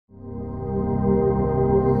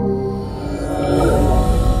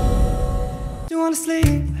wanna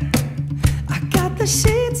sleep. I got the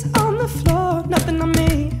sheets on the floor, nothing on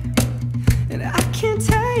me, and I can't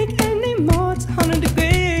take any more. It's 100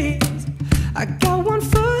 degrees. I got 1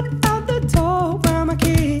 foot out the door. Where are my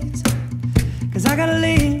keys? 'Cause I gotta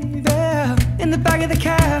leave, yeah, in the back of the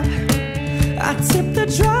cab. I tip the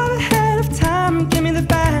driver ahead of time. Give me the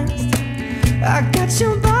fast. I got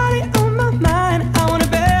your body on my mind. I wanna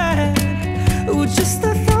bet. Ooh, just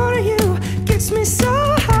the thought of you gets me so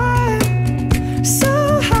high, so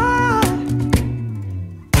high.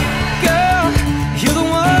 Girl, you're the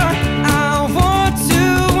one I want to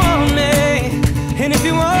want me. And if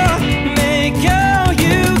you want me, girl,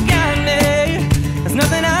 you got me. There's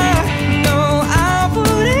nothing I know I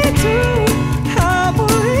wouldn't do, I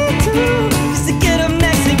wouldn't do, just to get up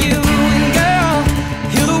next to you. And girl,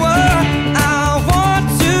 you're the one I want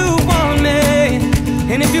to want me.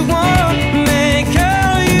 And if you want